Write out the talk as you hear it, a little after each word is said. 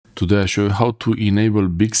Today I show you how to enable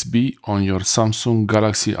Bixby on your Samsung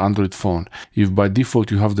Galaxy Android phone. If by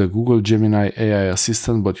default you have the Google Gemini AI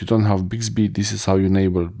assistant but you don't have Bixby, this is how you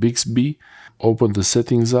enable Bixby. Open the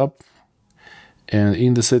settings app, and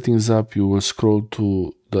in the settings app you will scroll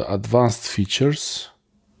to the advanced features.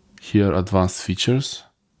 Here, advanced features.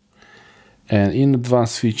 And in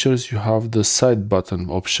advanced features you have the side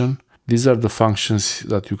button option. These are the functions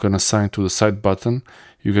that you can assign to the side button.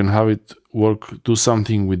 You can have it do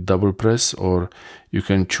something with double press, or you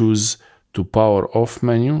can choose to power off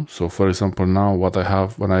menu. So for example, now what I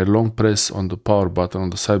have, when I long press on the power button, on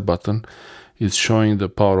the side button, it's showing the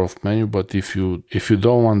power off menu. But if you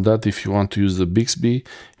don't want that, if you want to use the Bixby,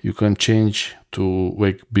 you can change to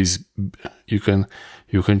wake you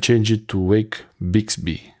can change it to wake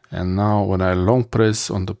Bixby. And now when I long press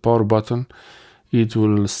on the power button, it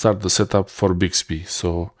will start the setup for Bixby.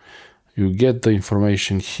 So you get the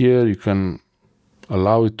information here, you can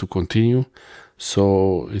allow it to continue.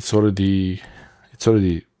 So it's already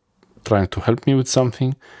trying to help me with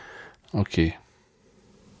something. Okay.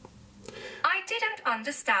 I didn't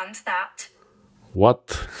understand that.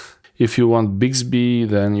 What? If you want Bixby,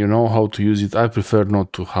 then you know how to use it. I prefer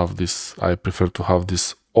not to have this. I prefer to have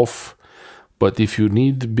this off. But if you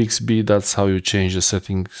need Bixby, that's how you change the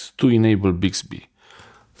settings to enable Bixby.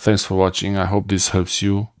 Thanks for watching. I hope this helps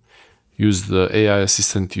you use the AI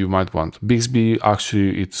assistant you might want. Bixby,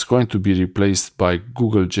 actually, it's going to be replaced by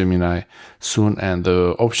Google Gemini soon, and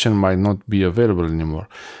the option might not be available anymore.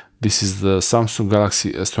 This is the Samsung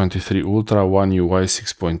Galaxy S23 Ultra OneUI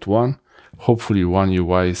 6.1. Hopefully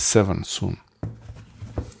OneUI 7 soon.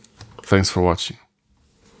 Thanks for watching.